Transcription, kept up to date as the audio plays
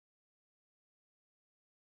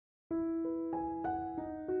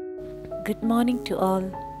Good morning to all.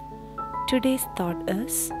 Today's thought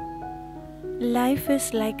is life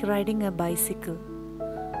is like riding a bicycle.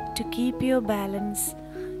 To keep your balance,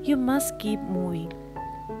 you must keep moving.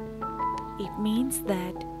 It means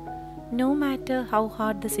that no matter how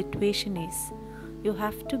hard the situation is, you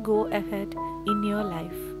have to go ahead in your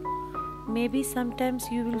life. Maybe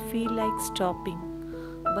sometimes you will feel like stopping,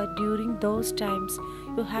 but during those times,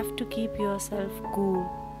 you have to keep yourself cool.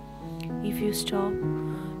 If you stop,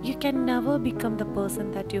 you can never become the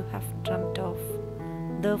person that you have dreamt of.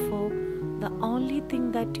 Therefore, the only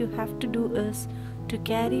thing that you have to do is to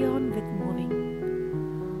carry on with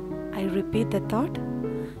moving. I repeat the thought.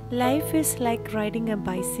 Life is like riding a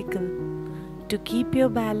bicycle. To keep your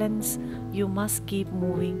balance, you must keep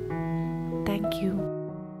moving. Thank you.